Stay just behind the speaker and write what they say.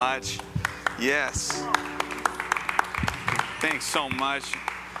much. Yes. Thanks so much.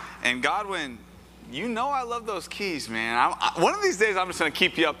 And Godwin, you know I love those keys, man. One of these days, I'm just going to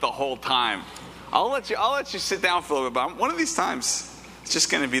keep you up the whole time. I'll let you sit down for a little bit, but one of these times, it's just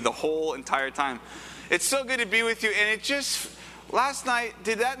going to be the whole entire time. It's so good to be with you. And last night,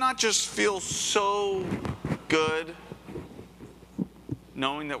 did that not just feel so good?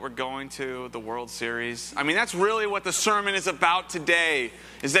 Knowing that we're going to the World Series. I mean, that's really what the sermon is about today,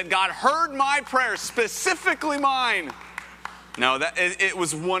 is that God heard my prayers, specifically mine. No, it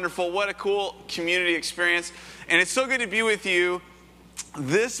was wonderful. What a cool community experience. And it's so good to be with you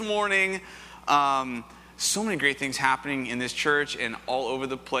this morning. So many great things happening in this church and all over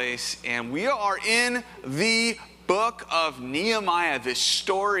the place. And we are in the book of Nehemiah, this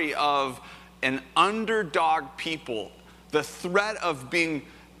story of an underdog people. The threat of being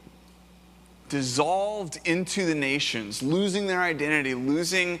dissolved into the nations, losing their identity,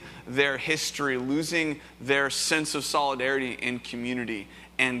 losing their history, losing their sense of solidarity and community.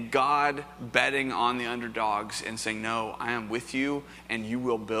 And God betting on the underdogs and saying, no, I am with you, and you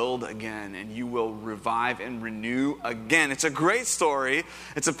will build again, and you will revive and renew again. It's a great story.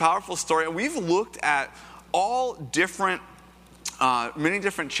 It's a powerful story. And we've looked at all different many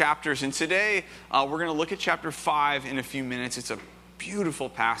different chapters, and today we're going to look at chapter 5 in a few minutes. It's a beautiful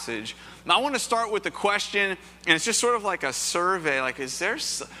passage. Now I want to start with the question, and it's just sort of like a survey, like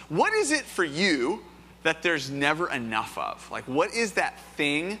what is it for you that there's never enough of? Like, what is that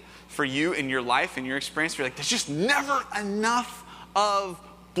thing for you in your life, in your experience, where you're like, there's just never enough of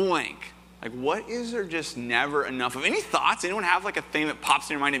blank? Like, what is there just never enough of? Any thoughts? Anyone have like a thing that pops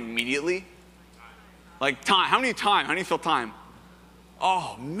in your mind immediately? Like time. How do you feel time?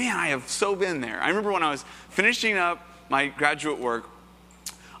 Oh, man, I have so been there. I remember when I was finishing up my graduate work,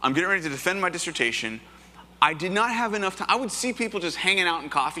 I'm getting ready to defend my dissertation. I did not have enough time. I would see people just hanging out in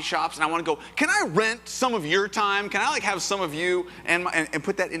coffee shops, and I want to go, can I rent some of your time? Can I have some of you and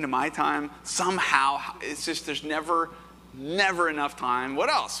put that into my time somehow? It's just there's never enough time. What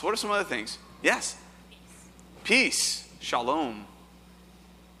else? What are some other things? Yes? Peace. Shalom.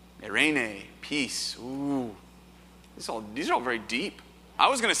 Irene. Peace. Ooh. These are all very deep. I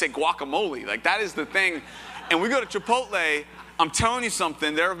was going to say guacamole. Like, that is the thing. And we go to Chipotle. I'm telling you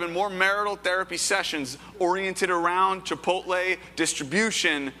something. There have been more marital therapy sessions oriented around Chipotle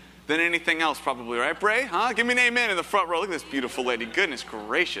distribution than anything else, probably. Right, Bray? Huh? Give me an amen in the front row. Look at this beautiful lady. Goodness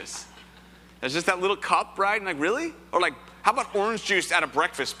gracious. There's just that little cup, right? And like, really? Or like, how about orange juice at a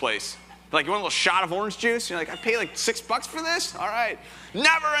breakfast place? Like, you want a little shot of orange juice? You're like, I pay like $6 for this? All right.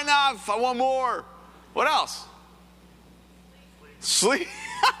 Never enough. I want more. What else? Sleep.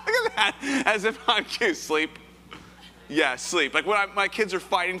 Look at that. As if on cue. Sleep. Yeah, sleep. Like when my kids are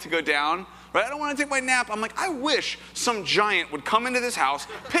fighting to go down, right? I don't want to take my nap. I'm like, I wish some giant would come into this house,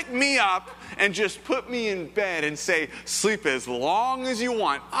 pick me up, and just put me in bed and say, sleep as long as you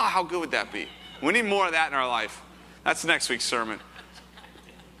want. How good would that be? We need more of that in our life. That's next week's sermon.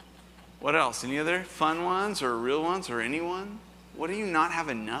 What else? Any other fun ones or real ones or anyone? What do you not have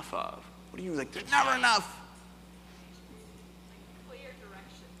enough of? What do you like, there's never enough?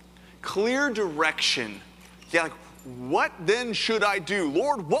 Clear direction. Yeah, like, what then should I do?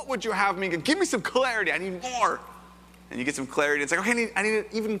 Lord, what would you have me do? Give me some clarity. I need more. And you get some clarity. It's like, okay, I need it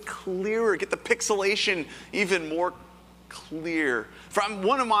even clearer. Get the pixelation even more clear. From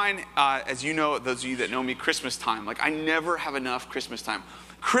one of mine, as you know, those of you that know me, Christmas time. Like, I never have enough Christmas time.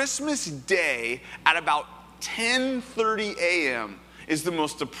 Christmas Day at about 10:30 a.m. is the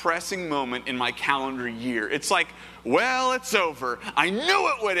most depressing moment in my calendar year. It's like, well, it's over. I knew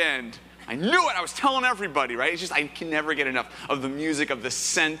it would end. I knew it. I was telling everybody, right? It's just I can never get enough of the music, of the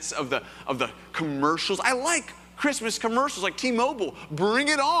sense, of the commercials. I like Christmas commercials like T-Mobile. Bring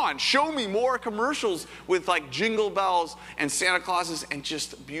it on. Show me more commercials with like jingle bells and Santa Clauses and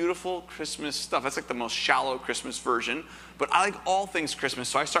just beautiful Christmas stuff. That's like the most shallow Christmas version. But I like all things Christmas.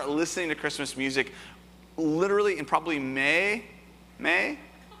 So I start listening to Christmas music literally in probably May?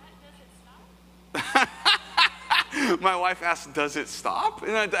 My wife asked, does it stop?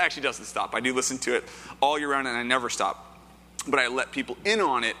 And it actually doesn't stop. I do listen to it all year round and I never stop. But I let people in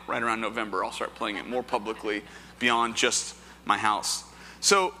on it right around November. I'll start playing it more publicly beyond just my house.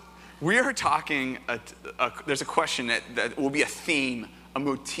 So we are talking, there's a question that will be a theme, a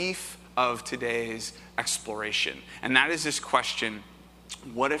motif of today's exploration. And that is this question,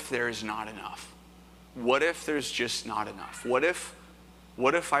 what if there is not enough? What if there's just not enough? What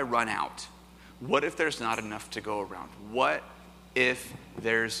if I run out? What if there's not enough to go around? What if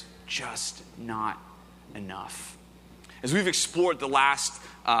there's just not enough? As we've explored the last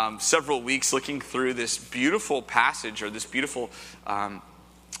several weeks looking through this beautiful passage or this beautiful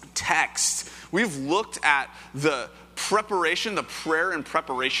text, we've looked at the preparation, the prayer and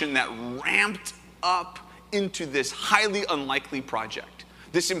preparation that ramped up into this highly unlikely project.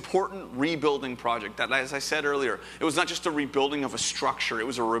 This important rebuilding project that, as I said earlier, it was not just a rebuilding of a structure, it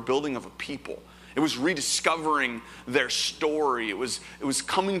was a rebuilding of a people. It was rediscovering their story. It was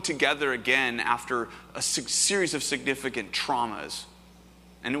coming together again after a series of significant traumas.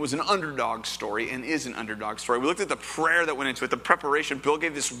 And it was an underdog story and is an underdog story. We looked at the prayer that went into it, the preparation. Bill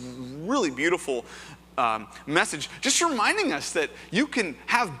gave this really beautiful message, just reminding us that you can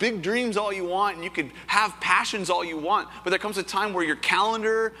have big dreams all you want and you can have passions all you want, but there comes a time where your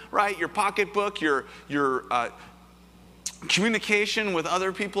calendar, right, your pocketbook, your communication with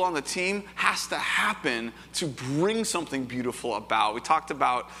other people on the team has to happen to bring something beautiful about. We talked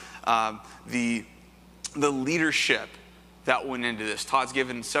about the leadership that went into this. Todd's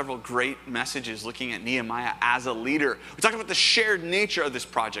given several great messages looking at Nehemiah as a leader. We talked about the shared nature of this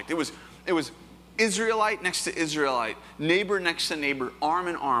project. It was Israelite next to Israelite, neighbor next to neighbor, arm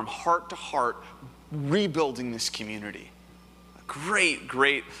in arm, heart to heart, rebuilding this community. Great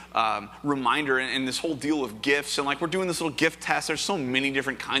reminder, and this whole deal of gifts, and like we're doing this little gift test. There's so many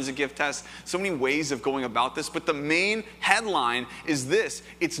different kinds of gift tests, so many ways of going about this, but the main headline is this: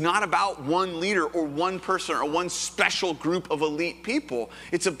 it's not about one leader or one person or one special group of elite people.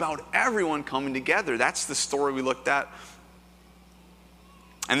 It's about everyone coming together. That's the story we looked at.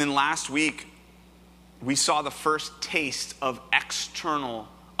 And then last week, we saw the first taste of external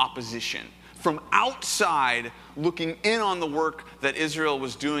opposition. From outside, looking in on the work that Israel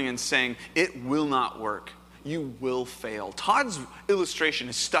was doing and saying, it will not work. You will fail. Todd's illustration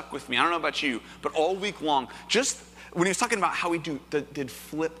has stuck with me. I don't know about you, but all week long, just when he was talking about how he did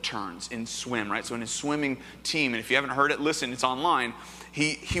flip turns in swim, right? So in his swimming team, and if you haven't heard it, listen, it's online.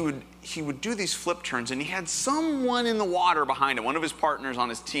 He would do these flip turns, and he had someone in the water behind him, one of his partners on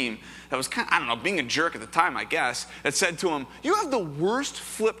his team, that was kind of, I don't know, being a jerk at the time, I guess, that said to him, "You have the worst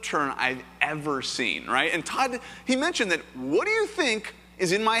flip turn I've ever seen," right? And Todd, he mentioned that, what do you think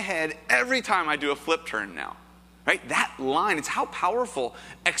is in my head every time I do a flip turn now? Right? That line, it's how powerful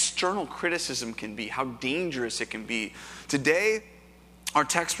external criticism can be, how dangerous it can be. Today, our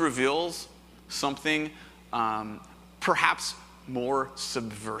text reveals something perhaps more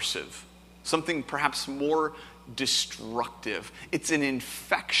subversive, something perhaps more destructive. It's an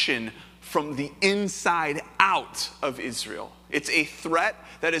infection from the inside out of Israel. It's a threat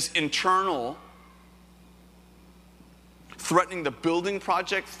that is internal, threatening the building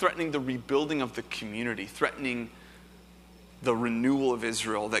project, threatening the rebuilding of the community, threatening the renewal of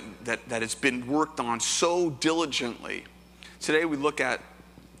Israel that has been worked on so diligently. Today we look at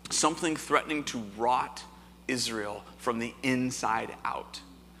something threatening to rot Israel from the inside out.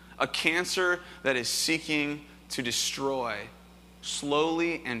 A cancer that is seeking to destroy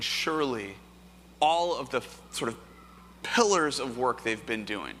slowly and surely all of the sort of pillars of work they've been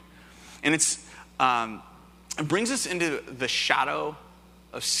doing. And it brings us into the shadow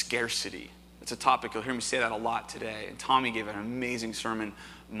of scarcity. It's a topic, you'll hear me say that a lot today. And Tommy gave an amazing sermon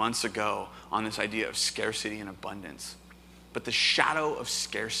months ago on this idea of scarcity and abundance. But the shadow of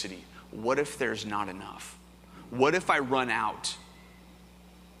scarcity, what if there's not enough? What if I run out?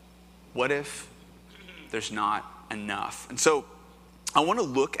 What if there's not enough? And so I want to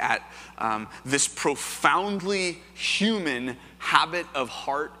look at this profoundly human habit of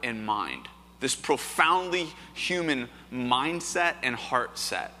heart and mind. This profoundly human mindset and heart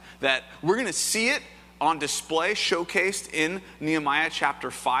set. That we're going to see it on display, showcased in Nehemiah chapter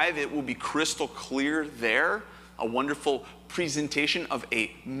 5. It will be crystal clear there. A wonderful presentation of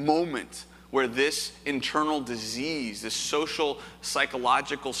a moment where this internal disease, this social,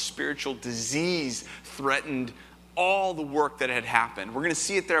 psychological, spiritual disease threatened all the work that had happened. We're going to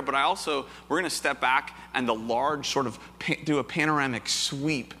see it there, but we're going to step back and the large sort of do a panoramic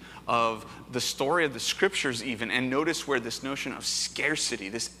sweep of the story of the scriptures even, and notice where this notion of scarcity,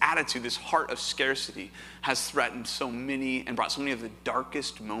 this attitude, this heart of scarcity has threatened so many and brought so many of the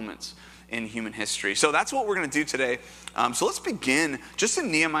darkest moments in human history. So that's what we're going to do today. So let's begin just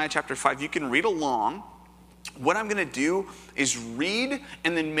in Nehemiah chapter 5. You can read along. What I'm going to do is read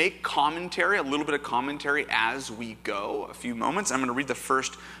and then make commentary, a little bit of commentary as we go, a few moments. I'm going to read the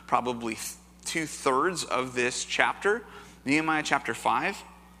first probably 2/3 of this chapter, Nehemiah chapter 5.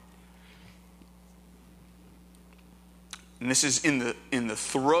 And this is in the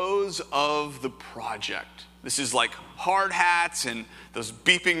throes of the project. This is like hard hats and those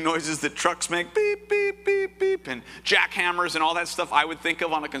beeping noises that trucks make, beep, beep, beep, beep, and jackhammers and all that stuff I would think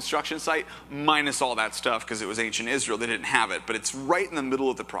of on a construction site, minus all that stuff because it was ancient Israel. They didn't have it, but it's right in the middle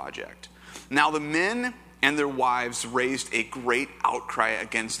of the project. Now the men and their wives raised a great outcry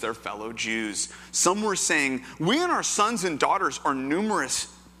against their fellow Jews. Some were saying, "We and our sons and daughters are numerous.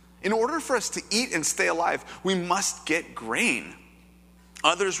 In order for us to eat and stay alive, we must get grain."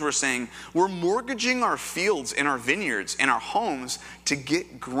 Others were saying, "We're mortgaging our fields and our vineyards and our homes to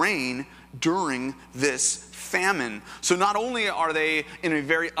get grain during this famine." So not only are they in a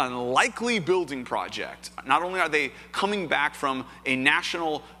very unlikely building project, not only are they coming back from a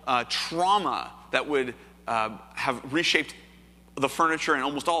national trauma that would have reshaped the furniture in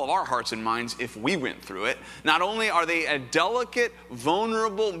almost all of our hearts and minds if we went through it. Not only are they a delicate,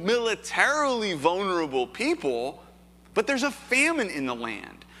 vulnerable, militarily vulnerable people, but there's a famine in the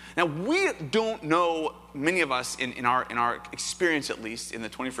land. Now, we don't know, many of us in our experience at least, in the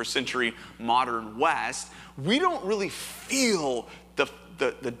 21st century modern West, we don't really feel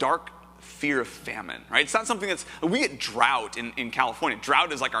the dark fear of famine, right? It's not something we get drought in California.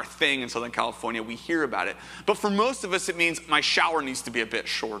 Drought is like our thing in Southern California. We hear about it. But for most of us, it means my shower needs to be a bit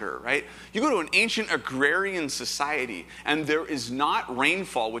shorter, right? You go to an ancient agrarian society and there is not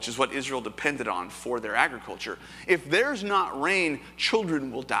rainfall, which is what Israel depended on for their agriculture. If there's not rain,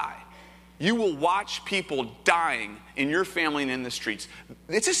 children will die. You will watch people dying in your family and in the streets.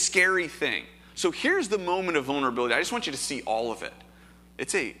 It's a scary thing. So here's the moment of vulnerability. I just want you to see all of it.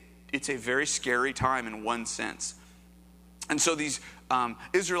 It's a very scary time in one sense. And so these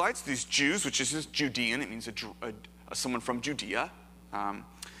Israelites, these Jews, which is Judean, it means someone from Judea. And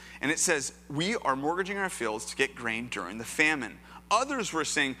it says, "We are mortgaging our fields to get grain during the famine." Others were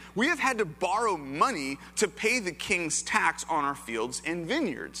saying, "We have had to borrow money to pay the king's tax on our fields and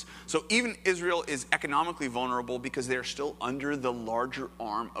vineyards." So even Israel is economically vulnerable because they are still under the larger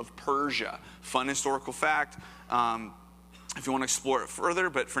arm of Persia. Fun historical fact. If you want to explore it further,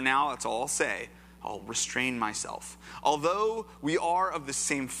 but for now, that's all I'll say. I'll restrain myself. "Although we are of the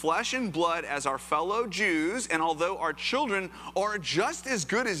same flesh and blood as our fellow Jews, and although our children are just as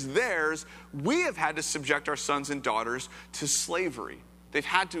good as theirs, we have had to subject our sons and daughters to slavery." They've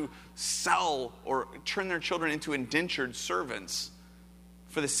had to sell or turn their children into indentured servants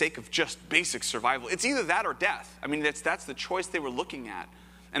for the sake of just basic survival. It's either that or death. I mean, that's the choice they were looking at.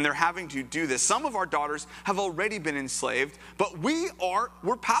 And they're having to do this. Some of our daughters have already been enslaved, but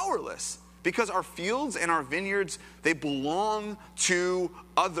we're powerless because our fields and our vineyards, they belong to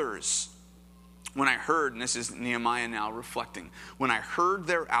others. When I heard, and this is Nehemiah now reflecting, when I heard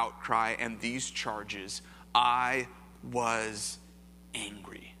their outcry and these charges, I was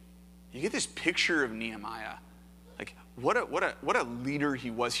angry. You get this picture of Nehemiah. Like, what a leader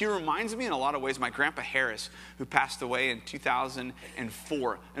he was. He reminds me in a lot of ways of my grandpa Harris, who passed away in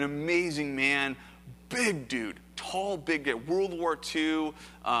 2004. An amazing man, big dude, tall, big dude, World War II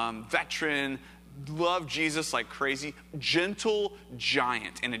veteran, loved Jesus like crazy, gentle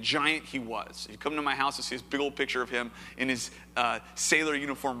giant, and a giant he was. If you come to my house, you'll see this big old picture of him in his sailor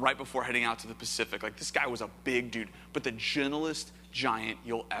uniform right before heading out to the Pacific. Like, this guy was a big dude, but the gentlest giant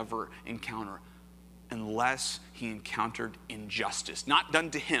you'll ever encounter, unless he encountered injustice. Not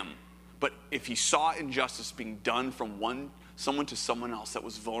done to him, but if he saw injustice being done from someone to someone else that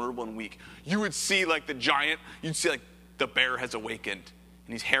was vulnerable and weak, you would see like the giant, you'd see like the bear has awakened.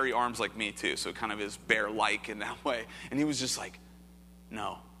 And he's hairy arms like me too, so it kind of is bear-like in that way. And he was just like,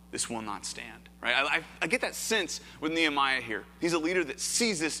 no, this will not stand. Right? I get that sense with Nehemiah here. He's a leader that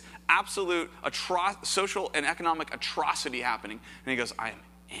sees this absolute social and economic atrocity happening. And he goes, I am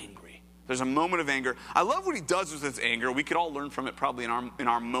angry. There's a moment of anger. I love what he does with his anger. We could all learn from it probably in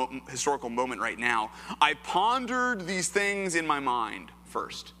our historical moment right now. "I pondered these things in my mind"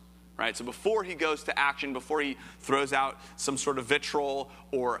 first. Right? So before he goes to action, before he throws out some sort of vitriol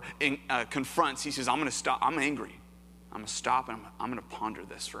or confronts, he says, I'm going to stop. I'm angry. I'm going to stop and I'm going to ponder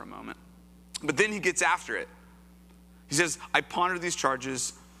this for a moment. But then he gets after it. He says, "I pondered these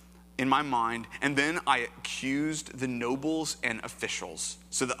charges in my mind, and then I accused the nobles and officials."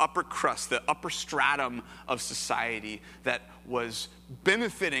 So the upper crust, the upper stratum of society that was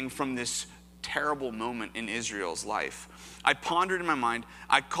benefiting from this terrible moment in Israel's life. "I pondered in my mind.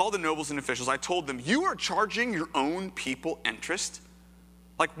 I called the nobles and officials. I told them, you are charging your own people interest?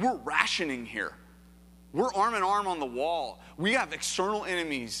 Like, we're rationing here. We're arm in arm on the wall. We have external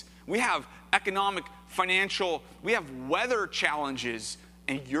enemies. We have economic, financial, we have weather challenges.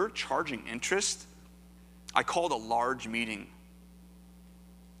 And you're charging interest?" I called a large meeting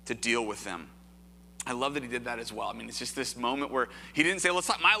to deal with them. I love that he did that as well. I mean, it's just this moment where he didn't say, let's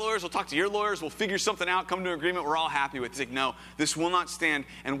talk to my lawyers, we'll talk to your lawyers, we'll figure something out, come to an agreement we're all happy with. He's like, no, this will not stand,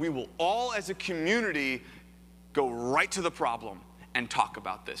 and we will all as a community go right to the problem and talk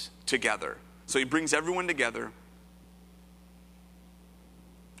about this together. So he brings everyone together,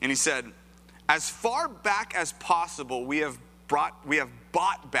 and he said, As far back as possible, we have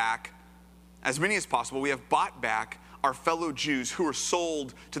bought back, as many as possible, we have bought back our fellow Jews who were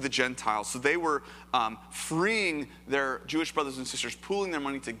sold to the Gentiles. So they were freeing their Jewish brothers and sisters, pooling their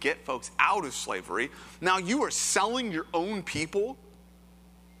money to get folks out of slavery. Now you are selling your own people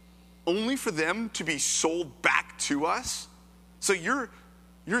only for them to be sold back to us? So you're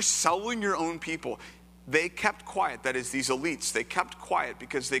selling your own people. They kept quiet, that is, these elites, they kept quiet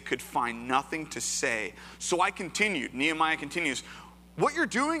because they could find nothing to say. So I continued, Nehemiah continues, what you're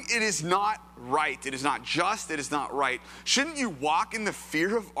doing, it is not right. It is not just. It is not right. Shouldn't you walk in the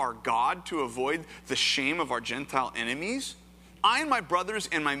fear of our God to avoid the shame of our Gentile enemies? I and my brothers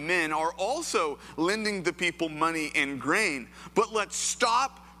and my men are also lending the people money and grain, but let's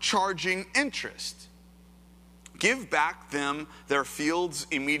stop charging interest. Give back them their fields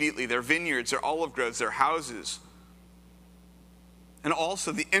immediately, their vineyards, their olive groves, their houses, and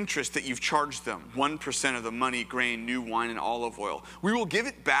also the interest that you've charged them, 1% of the money, grain, new wine, and olive oil. We will give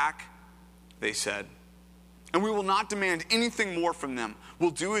it back, they said, and we will not demand anything more from them.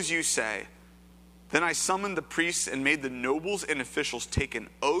 We'll do as you say. Then I summoned the priests and made the nobles and officials take an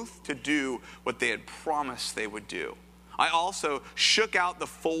oath to do what they had promised they would do. I also shook out the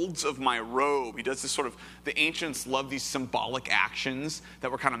folds of my robe. He does this sort of, the ancients love these symbolic actions that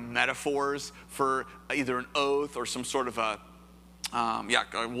were kind of metaphors for either an oath or some sort of a,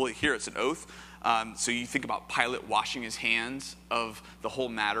 here it's an oath. So you think about Pilate washing his hands of the whole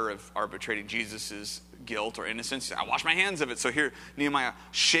matter of arbitrating Jesus' guilt or innocence. I wash my hands of it. So here Nehemiah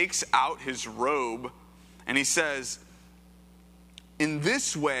shakes out his robe and he says, in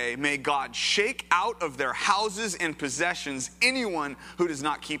this way may God shake out of their houses and possessions anyone who does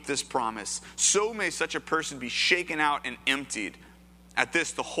not keep this promise. So may such a person be shaken out and emptied. At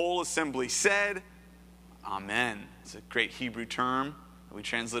this the whole assembly said, Amen. It's a great Hebrew term that we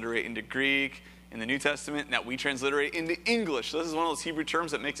transliterate into Greek in the New Testament, and that we transliterate into English. So this is one of those Hebrew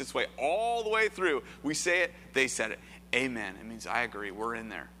terms that makes its way all the way through. We say it, they said it. Amen. It means I agree. We're in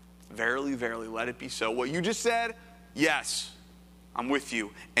there. Verily, verily, let it be so. What you just said, yes, I'm with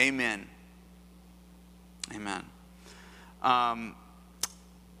you. Amen. Amen. And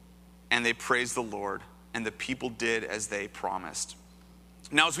they praised the Lord, and the people did as they promised.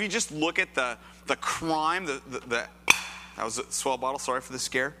 Now, as we just look at the crime, that was a swell bottle. Sorry for the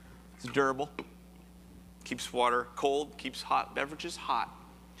scare. It's durable. Keeps water cold. Keeps hot beverages hot.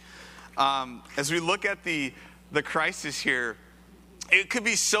 As we look at the crisis here, it could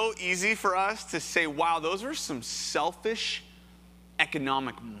be so easy for us to say, wow, those are some selfish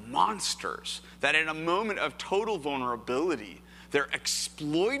economic monsters that in a moment of total vulnerability, they're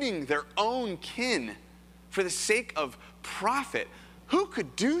exploiting their own kin for the sake of profit. Who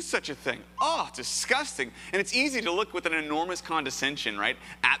could do such a thing? Oh, disgusting. And it's easy to look with an enormous condescension, right,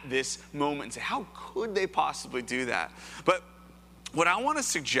 at this moment and say, how could they possibly do that? But what I want to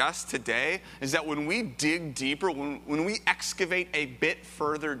suggest today is that when we dig deeper, when we excavate a bit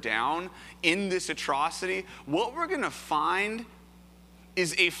further down in this atrocity, what we're going to find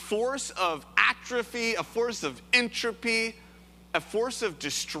is a force of atrophy, a force of entropy, a force of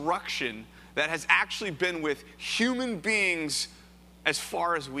destruction that has actually been with human beings as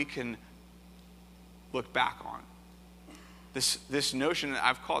far as we can look back on. This notion that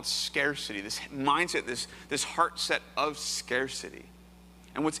I've called scarcity, this mindset, this heart set of scarcity.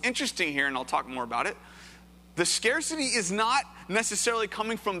 And what's interesting here, and I'll talk more about it, the scarcity is not necessarily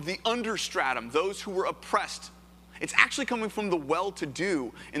coming from the understratum, those who were oppressed. It's actually coming from the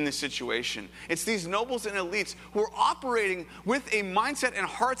well-to-do in this situation. It's these nobles and elites who are operating with a mindset and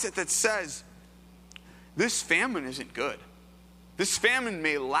heart set that says, this famine isn't good. This famine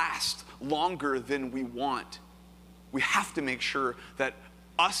may last longer than we want. We have to make sure that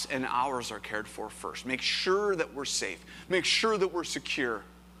us and ours are cared for first. Make sure that we're safe. Make sure that we're secure.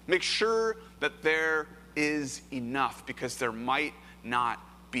 Make sure that there is enough, because there might not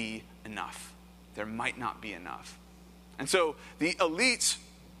be enough. There might not be enough. And so the elites,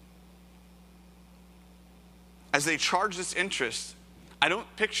 as they charge this interest, I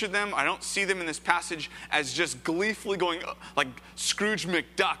don't picture them, I don't see them in this passage as just gleefully going like Scrooge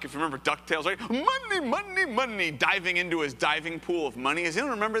McDuck, if you remember DuckTales, right? Money, money, money, diving into his diving pool of money. Does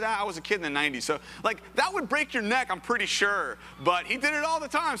anyone remember that? I was a kid in the 90s. So like that would break your neck, I'm pretty sure. But he did it all the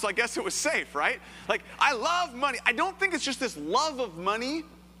time, so I guess it was safe, right? Like, I love money. I don't think it's just this love of money,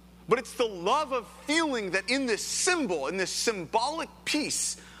 but it's the love of feeling that in this symbol, in this symbolic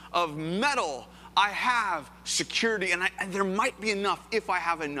piece of metal, I have security, and there might be enough if I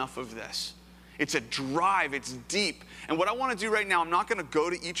have enough of this. It's a drive. It's deep. And what I want to do right now, I'm not going to go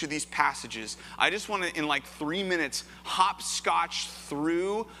to each of these passages. I just want to, in like 3 minutes, hopscotch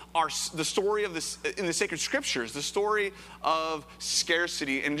through the story of this in the sacred scriptures, the story of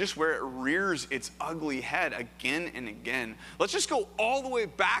scarcity and just where it rears its ugly head again and again. Let's just go all the way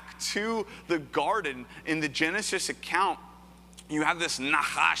back to the garden in the Genesis account. You have this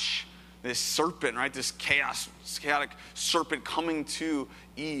Nahash, this serpent, right? This chaotic serpent coming to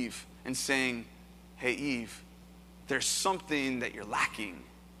Eve and saying, hey, Eve, there's something that you're lacking.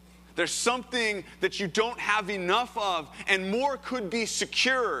 There's something that you don't have enough of, and more could be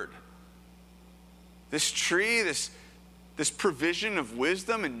secured. This tree, this provision of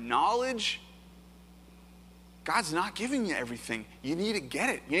wisdom and knowledge, God's not giving you everything. You need to get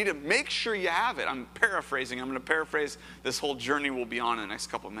it. You need to make sure you have it. I'm paraphrasing. I'm going to paraphrase this whole journey we'll be on in the next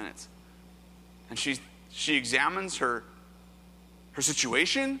couple of minutes. And she examines her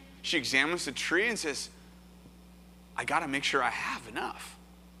situation. She examines the tree and says, I got to make sure I have enough.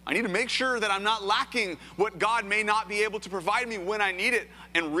 I need to make sure that I'm not lacking what God may not be able to provide me when I need it,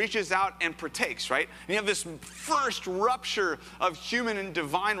 and reaches out and partakes, right? And you have this first rupture of human and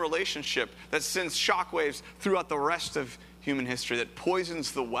divine relationship that sends shockwaves throughout the rest of human history, that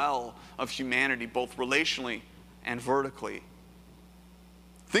poisons the well of humanity, both relationally and vertically.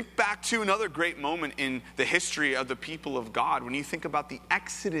 Think back to another great moment in the history of the people of God when you think about the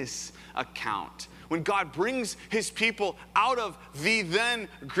Exodus account. When God brings his people out of the then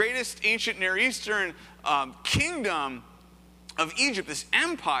greatest ancient Near Eastern kingdom of Egypt, this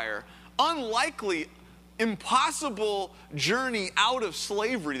empire, unlikely, impossible journey out of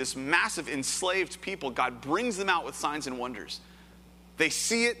slavery, this massive enslaved people, God brings them out with signs and wonders. They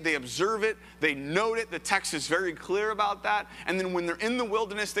see it, they observe it, they note it. The text is very clear about that. And then when they're in the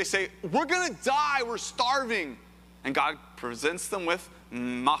wilderness, they say, we're going to die, we're starving. And God presents them with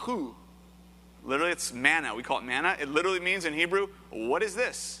mahu. Literally, it's manna. We call it manna. It literally means in Hebrew, what is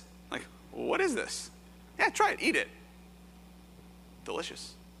this? Like, what is this? Yeah, try it, eat it.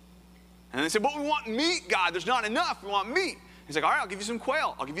 Delicious. And they say, but we want meat, God. There's not enough. We want meat. He's like, all right, I'll give you some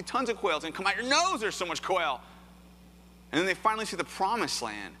quail. I'll give you tons of quail. It's going to come out your nose. There's so much quail. And then they finally see the promised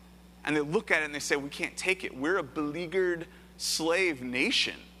land. And they look at it and they say, we can't take it. We're a beleaguered slave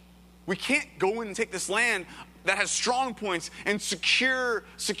nation. We can't go in and take this land that has strong points and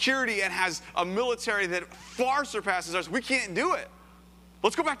security and has a military that far surpasses ours. We can't do it.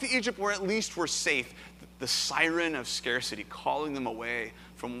 Let's go back to Egypt where at least we're safe. The siren of scarcity calling them away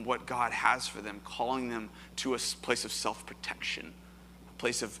from what God has for them, calling them to a place of self-protection, a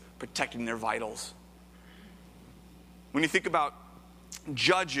place of protecting their vitals. When you think about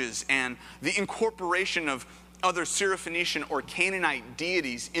judges and the incorporation of other Syrophoenician or Canaanite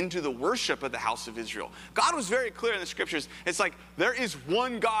deities into the worship of the house of Israel, God was very clear in the scriptures. It's like, there is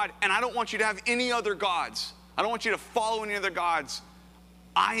one God, and I don't want you to have any other gods. I don't want you to follow any other gods.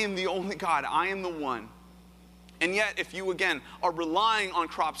 I am the only God. I am the one. And yet, if you, again, are relying on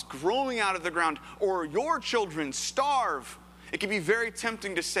crops growing out of the ground, or your children starve, it can be very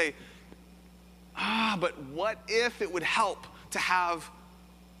tempting to say, but what if it would help to have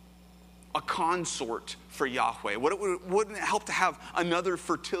a consort for Yahweh? Wouldn't it help to have another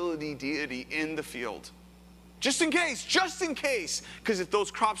fertility deity in the field? Just in case. Because if those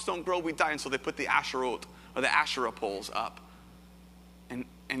crops don't grow, we die. And so they put the Asherot, or the Asherah poles up. And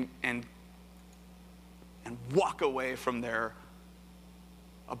walk away from their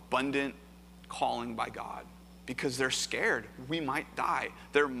abundant calling by God. Because they're scared. We might die.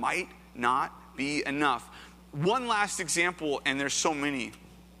 There might not be enough. One last example, and there's so many.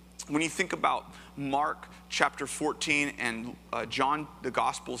 When you think about Mark chapter 14 and John, the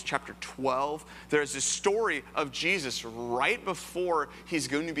Gospels, chapter 12, there's this story of Jesus right before he's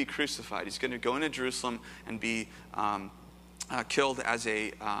going to be crucified. He's going to go into Jerusalem and be killed as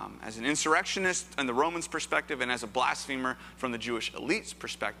an insurrectionist in the Romans' perspective and as a blasphemer from the Jewish elite's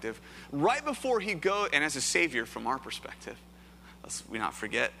perspective. Right before he goes, and as a savior from our perspective, lest we not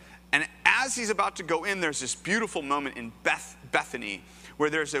forget. And as he's about to go in, there's this beautiful moment in Bethany where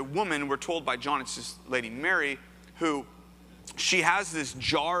there's a woman, we're told by John, it's this lady Mary, who she has this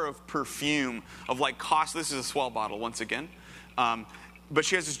jar of perfume of like this is a swell bottle once again, but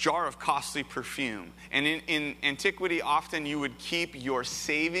she has this jar of costly perfume. And in antiquity, often you would keep your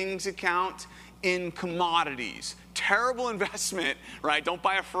savings account in commodities. Terrible investment, right? Don't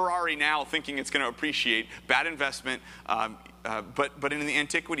buy a Ferrari now thinking it's going to appreciate. Bad investment. But in the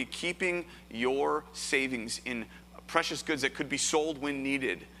antiquity, keeping your savings in precious goods that could be sold when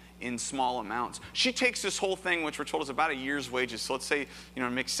needed in small amounts. She takes this whole thing, which we're told is about a year's wages. So let's say, it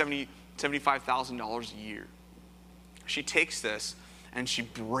makes $75,000 a year. She takes this and she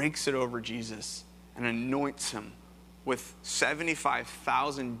breaks it over Jesus and anoints him with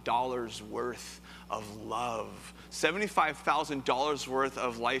 $75,000 worth of love, $75,000 worth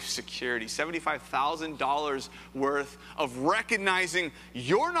of life security, $75,000 worth of recognizing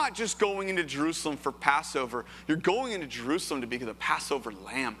you're not just going into Jerusalem for Passover, you're going into Jerusalem to be the Passover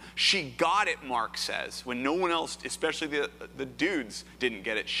lamb. She got it, Mark says, when no one else, especially the dudes, didn't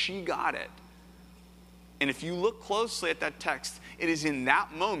get it. She got it. And if you look closely at that text, it is in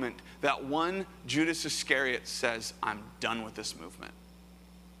that moment that one Judas Iscariot says, I'm done with this movement.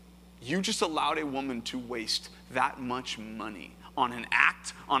 You just allowed a woman to waste that much money on an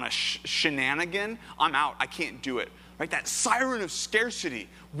act, on a shenanigan. I'm out. I can't do it. Right? That siren of scarcity.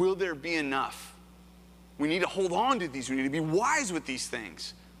 Will there be enough? We need to hold on to these. We need to be wise with these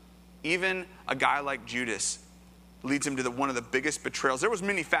things. Even a guy like Judas leads him to one of the biggest betrayals. There was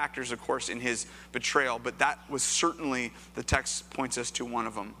many factors, of course, in his betrayal, but that was certainly, the text points us to one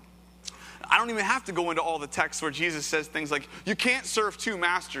of them. I don't even have to go into all the texts where Jesus says things like, you can't serve two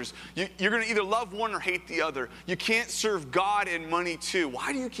masters. You're going to either love one or hate the other. You can't serve God and money too.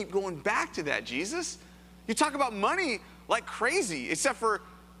 Why do you keep going back to that, Jesus? You talk about money like crazy, except for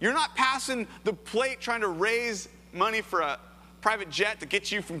you're not passing the plate trying to raise money for a private jet to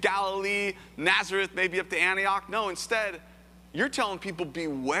get you from Galilee, Nazareth, maybe up to Antioch. No, instead, you're telling people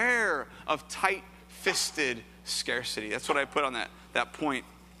beware of tight-fisted scarcity. That's what I put on that point.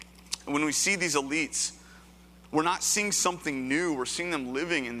 When we see these elites, we're not seeing something new. We're seeing them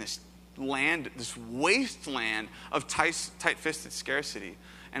living in this land, this wasteland of tight-fisted scarcity.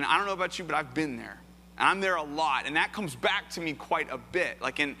 And I don't know about you, but I've been there. And I'm there a lot. And that comes back to me quite a bit.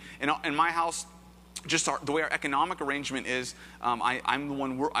 Like in my house, just the way our economic arrangement is, I'm the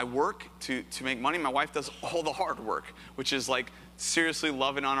one, I work to make money. My wife does all the hard work, which is like seriously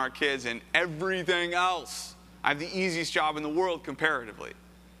loving on our kids and everything else. I have the easiest job in the world comparatively.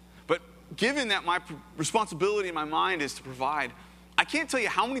 But given that my responsibility in my mind is to provide, I can't tell you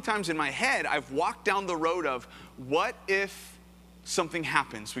how many times in my head I've walked down the road of, what if something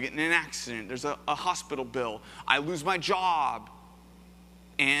happens? We get in an accident, there's a hospital bill, I lose my job,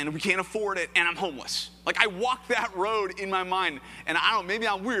 and we can't afford it, and I'm homeless. Like, I walk that road in my mind, and I don't know, maybe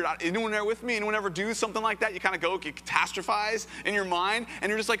I'm weird. Anyone there with me? Anyone ever do something like that? You kind of go, you catastrophize in your mind, and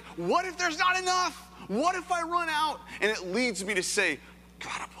you're just like, what if there's not enough? What if I run out? And it leads me to say,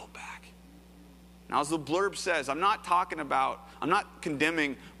 gotta pull back. Now, as the blurb says, I'm not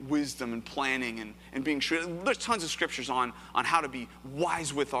condemning wisdom and planning and being shrewd. There's tons of scriptures on how to be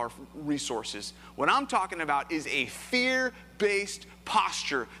wise with our resources. What I'm talking about is a fear-based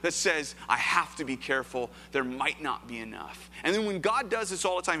posture that says, I have to be careful. There might not be enough. And then when God does this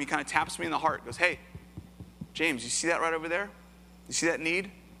all the time, he kind of taps me in the heart, goes, hey, James, you see that right over there? You see that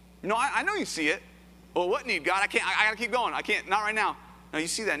need? No, I know you see it. Well, what need, God? I got to keep going. I can't, not right now. No, you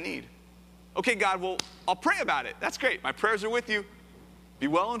see that need. Okay, God, well, I'll pray about it. That's great. My prayers are with you. Be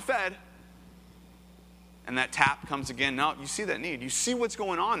well and fed. And that tap comes again. No, you see that need. You see what's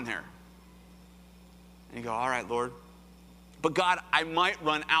going on there. And you go, all right, Lord. But God, I might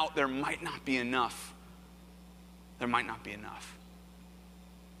run out. There might not be enough. There might not be enough.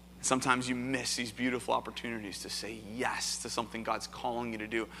 Sometimes you miss these beautiful opportunities to say yes to something God's calling you to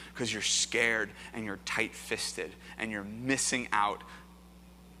do because you're scared and you're tight-fisted and you're missing out.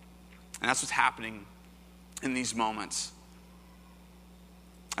 And that's what's happening in these moments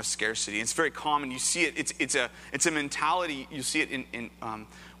of scarcity. It's very common. You see it. It's a mentality. You see it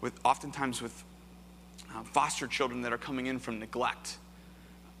oftentimes with foster children that are coming in from neglect.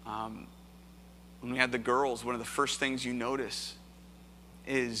 When we had the girls, one of the first things you notice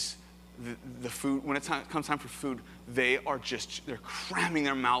is the food. When it comes time for food, they're cramming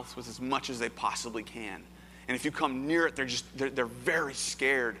their mouths with as much as they possibly can. And if you come near it, they're very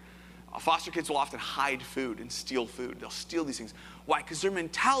scared. Foster kids will often hide food and steal food. They'll steal these things. Why? Because their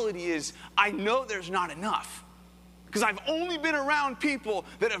mentality is, I know there's not enough. Because I've only been around people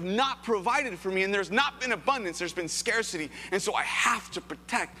that have not provided for me, and there's not been abundance, there's been scarcity, and so I have to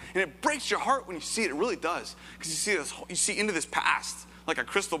protect. And it breaks your heart when you see it. It really does. Because you see into this past, like a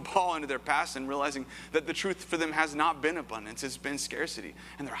crystal ball into their past, and realizing that the truth for them has not been abundance, it's been scarcity.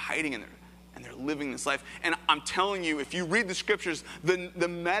 And they're hiding and they're living this life. And I'm telling you, if you read the scriptures, the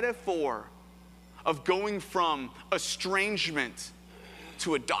metaphor of going from estrangement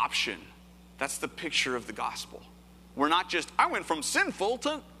to adoption, that's the picture of the gospel. We're not just, I went from sinful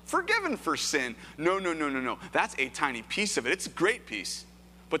to forgiven for sin. No. That's a tiny piece of it. It's a great piece.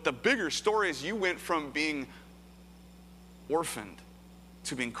 But the bigger story is you went from being orphaned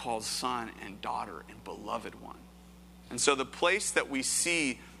to being called son and daughter and beloved one. And so the place that we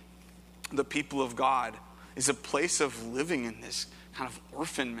see the people of God is a place of living in this kind of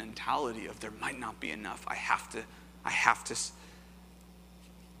orphan mentality of there might not be enough. I have to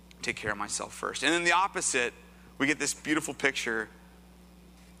take care of myself first. And then the opposite, we get this beautiful picture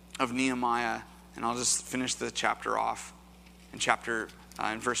of Nehemiah, and I'll just finish the chapter off.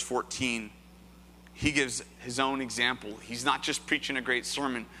 In verse 14, he gives his own example. He's not just preaching a great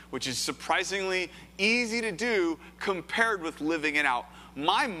sermon, which is surprisingly easy to do compared with living it out.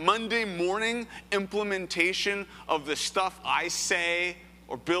 My Monday morning implementation of the stuff I say,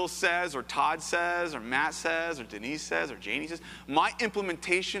 or Bill says, or Todd says, or Matt says, or Denise says, or Janie says, my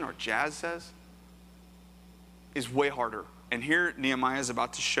implementation, or Jazz says, is way harder. And here Nehemiah is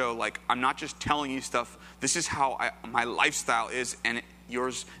about to show, like, I'm not just telling you stuff. This is how my lifestyle is, and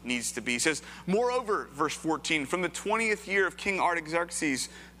yours needs to be. He says, moreover, verse 14, from the 20th year of King Artaxerxes,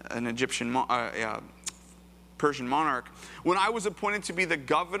 an Egyptian Persian monarch, when I was appointed to be the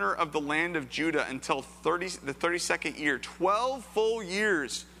governor of the land of Judah until the 32nd year, 12 full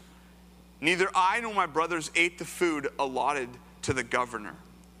years, neither I nor my brothers ate the food allotted to the governor.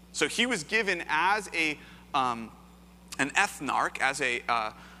 So he was given as an ethnarch, as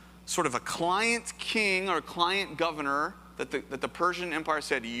a sort of a client king or client governor, that the Persian Empire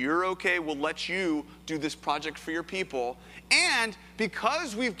said, you're okay, we'll let you do this project for your people. And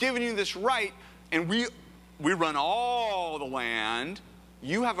because we've given you this right, and we run all the land,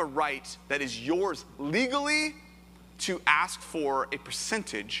 you have a right that is yours legally to ask for a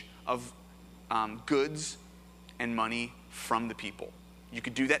percentage of goods and money from the people. You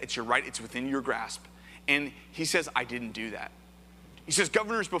could do that. It's your right. It's within your grasp. And he says, I didn't do that. He says,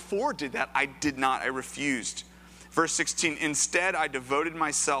 governors before did that. I did not. I refused. Verse 16, instead I devoted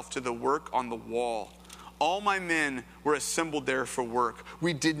myself to the work on the wall. All my men were assembled there for work.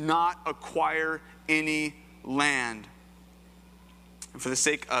 We did not acquire any land. And for the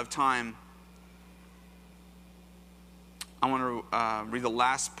sake of time, I want to read the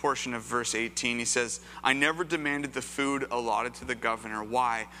last portion of verse 18. He says, I never demanded the food allotted to the governor.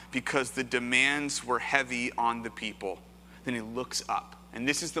 Why? Because the demands were heavy on the people. Then he looks up. And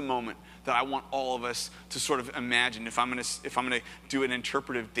this is the moment that I want all of us to sort of imagine. If I'm going to do an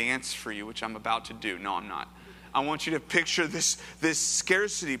interpretive dance for you, which I'm about to do. No, I'm not. I want you to picture this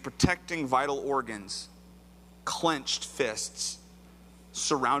scarcity protecting vital organs, clenched fists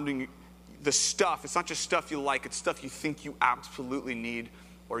surrounding the stuff. It's not just stuff you like, it's stuff you think you absolutely need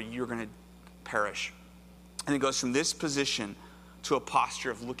or you're going to perish. And it goes from this position to a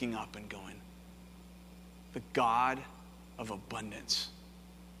posture of looking up and going, the God of abundance.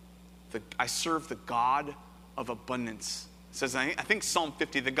 I serve the God of abundance. It says, I think Psalm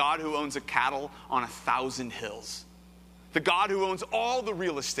 50, the God who owns a cattle on 1,000 hills. The God who owns all the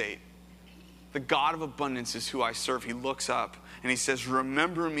real estate. The God of abundance is who I serve. He looks up and he says,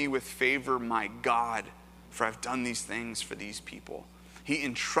 remember me with favor, my God, for I've done these things for these people. He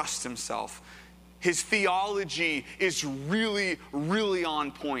entrusts himself. His theology is really, really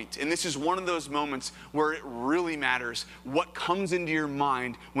on point. And this is one of those moments where it really matters what comes into your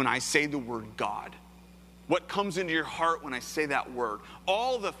mind when I say the word God. What comes into your heart when I say that word.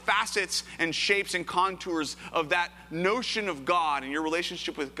 All the facets and shapes and contours of that notion of God and your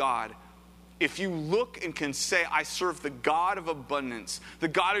relationship with God. If you look and can say, I serve the God of abundance, the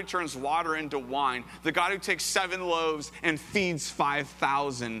God who turns water into wine, the God who takes 7 loaves and feeds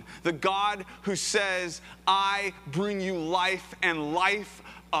 5,000, the God who says, I bring you life and life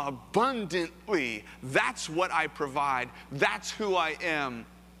abundantly. That's what I provide. That's who I am,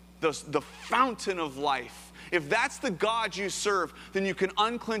 the fountain of life. If that's the God you serve, then you can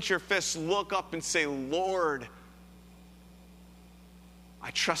unclench your fists, look up and say, Lord, I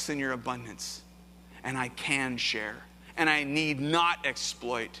trust in your abundance, and I can share, and I need not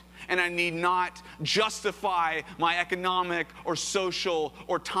exploit, and I need not justify my economic or social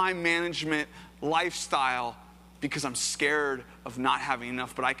or time management lifestyle because I'm scared of not having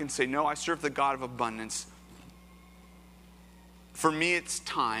enough. But I can say, no, I serve the God of abundance. For me, it's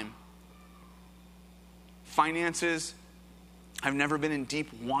time. Finances, I've never been in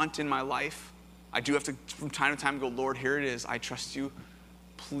deep want in my life. I do have to, from time to time, go, Lord, here it is. I trust you.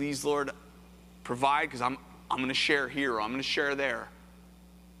 Please, Lord, provide, because I'm going to share here or I'm going to share there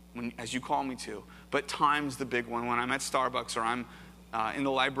as you call me to. But time's the big one. When I'm at Starbucks or I'm in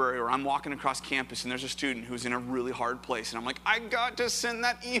the library or I'm walking across campus and there's a student who's in a really hard place and I'm like, I got to send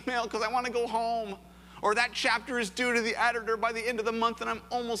that email because I want to go home. Or that chapter is due to the editor by the end of the month and I'm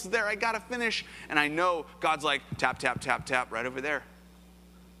almost there. I got to finish. And I know God's like, tap, tap, tap, tap, right over there.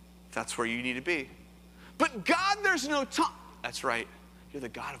 That's where you need to be. But God, there's no time. That's right. You're the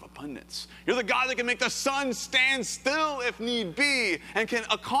God of abundance. You're the God that can make the sun stand still if need be and can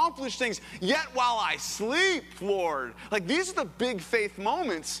accomplish things. Yet while I sleep, Lord. Like, these are the big faith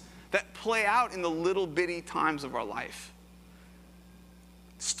moments that play out in the little bitty times of our life.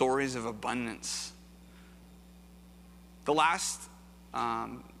 Stories of abundance. The last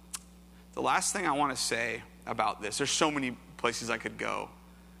thing I want to say about this, there's so many places I could go.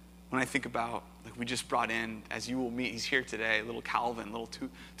 When I think about, like, we just brought in, as you will meet, he's here today, little Calvin, little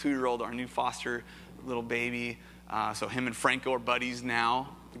two-year-old, our new foster little baby. So him and Franco are buddies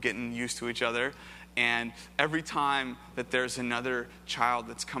now, getting used to each other. And every time that there's another child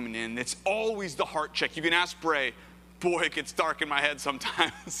that's coming in, it's always the heart check. You can ask Bray. Boy, it gets dark in my head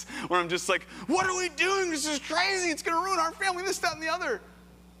sometimes where I'm just like, what are we doing? This is crazy. It's going to ruin our family, this, that, and the other.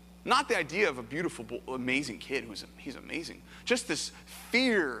 Not the idea of a beautiful, amazing kid he's amazing. Just this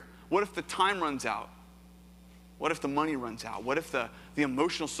fear. What if the time runs out? What if the money runs out? What if the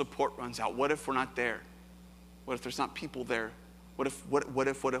emotional support runs out? What if we're not there? What if there's not people there? What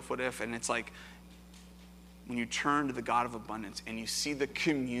if? And it's like, when you turn to the God of abundance and you see the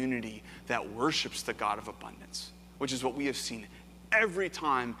community that worships the God of abundance, which is what we have seen every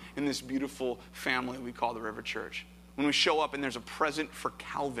time in this beautiful family we call the River Church. When we show up and there's a present for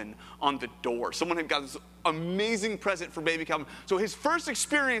Calvin on the door. Someone had got this amazing present for baby Calvin. So his first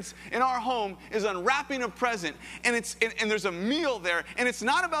experience in our home is unwrapping a present. And there's a meal there. And it's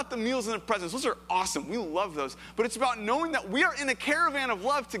not about the meals and the presents. Those are awesome. We love those. But it's about knowing that we are in a caravan of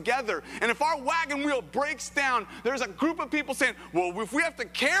love together. And if our wagon wheel breaks down, there's a group of people saying, well, if we have to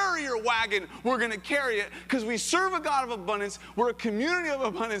carry your wagon, we're going to carry it. Because we serve a God of abundance. We're a community of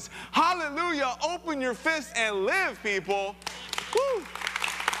abundance. Hallelujah. Open your fists and live, people. Woo.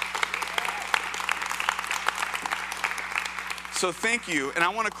 So thank you. And I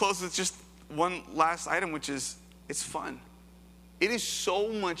want to close with just one last item, which is, it's fun. It is so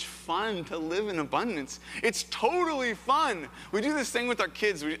much fun to live in abundance. It's totally fun. We do this thing with our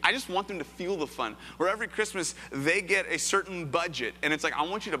kids. I just want them to feel the fun. Where every Christmas, they get a certain budget. And it's like, I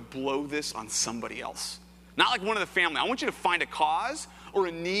want you to blow this on somebody else. Not like one of the family. I want you to find a cause or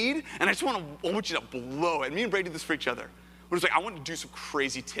a need, and I want you to blow it. Me and Brady do this for each other. We're just like, I want to do some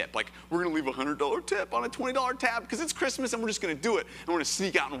crazy tip. Like, we're going to leave a $100 tip on a $20 tab because it's Christmas, and we're just going to do it. And we're going to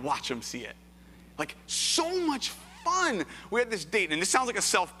sneak out and watch them see it. Like, so much fun. We had this date, and this sounds like a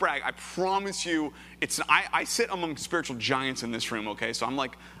self-brag. I promise you, I sit among spiritual giants in this room, okay? So I'm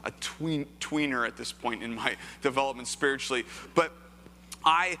like a tweener at this point in my development spiritually. But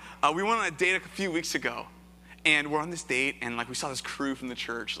we went on a date a few weeks ago. And we're on this date, and like we saw this crew from the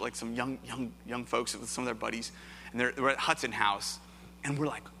church, like some young folks with some of their buddies, and they're at Hudson House, and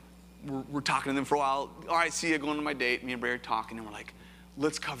we're talking to them for a while. All right, see you, going on my date. Me and Bray are talking, and we're like,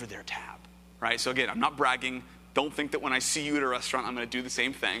 let's cover their tab, right? So again, I'm not bragging. Don't think that when I see you at a restaurant, I'm going to do the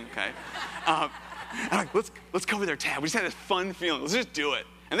same thing, okay? And I'm like, let's cover their tab. We just had this fun feeling. Let's just do it.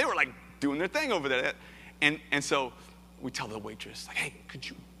 And they were like doing their thing over there, and so we tell the waitress, like, hey,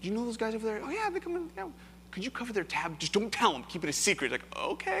 do you know those guys over there? Oh yeah, they come in. Yeah. Could you cover their tab? Just don't tell them. Keep it a secret. Like,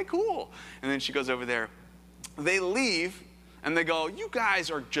 okay, cool. And then she goes over there. They leave, and they go, you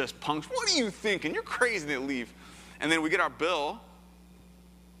guys are just punks. What are you thinking? You're crazy. They leave. And then we get our bill,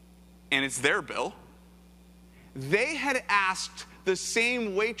 and it's their bill. They had asked the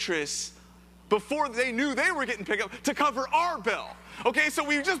same waitress before they knew they were getting picked up to cover our bill. Okay, so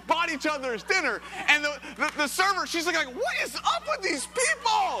we just bought each other's dinner, and the server, she's like, what is up with these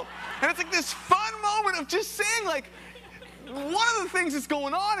people? And it's like this fun moment of just saying, like, one of the things that's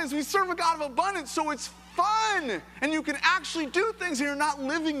going on is we serve a God of abundance, so it's fun, and you can actually do things, and you're not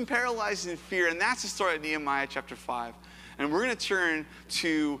living paralyzed in fear. And that's the story of Nehemiah chapter 5. And we're going to turn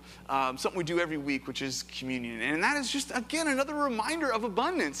to something we do every week, which is communion. And that is just, again, another reminder of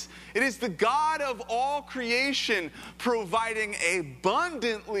abundance. It is the God of all creation providing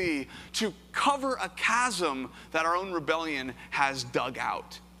abundantly to cover a chasm that our own rebellion has dug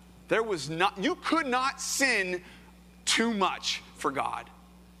out. You could not sin too much for God.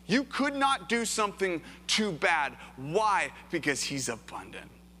 You could not do something too bad. Why? Because he's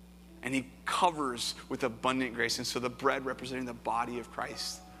abundant. And he covers with abundant grace. And so the bread representing the body of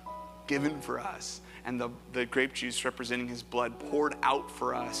Christ given for us, and the grape juice representing his blood poured out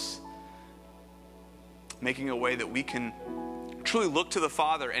for us, making a way that we can truly look to the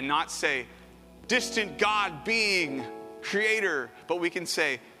Father and not say, distant God being, creator, but we can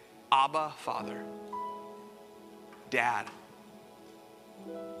say, Abba, Father, Dad,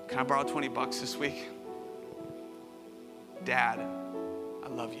 can I borrow $20 this week? Dad, I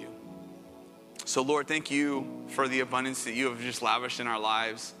love you. So Lord, thank you for the abundance that you have just lavished in our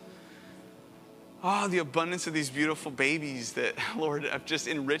lives. Oh, the abundance of these beautiful babies that, Lord, have just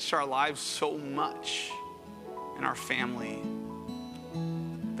enriched our lives so much in our family.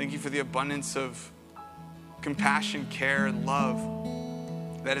 Thank you for the abundance of compassion, care, and love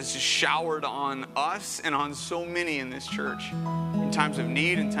that has just showered on us and on so many in this church in times of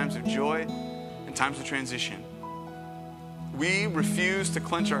need, in times of joy, in times of transition. We refuse to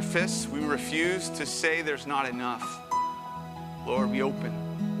clench our fists. We refuse to say there's not enough. Lord, we open.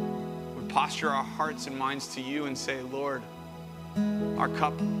 We posture our hearts and minds to you and say, Lord, our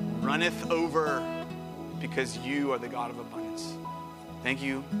cup runneth over because you are the God of abundance. Thank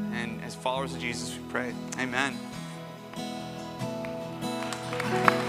you. And as followers of Jesus, we pray. Amen.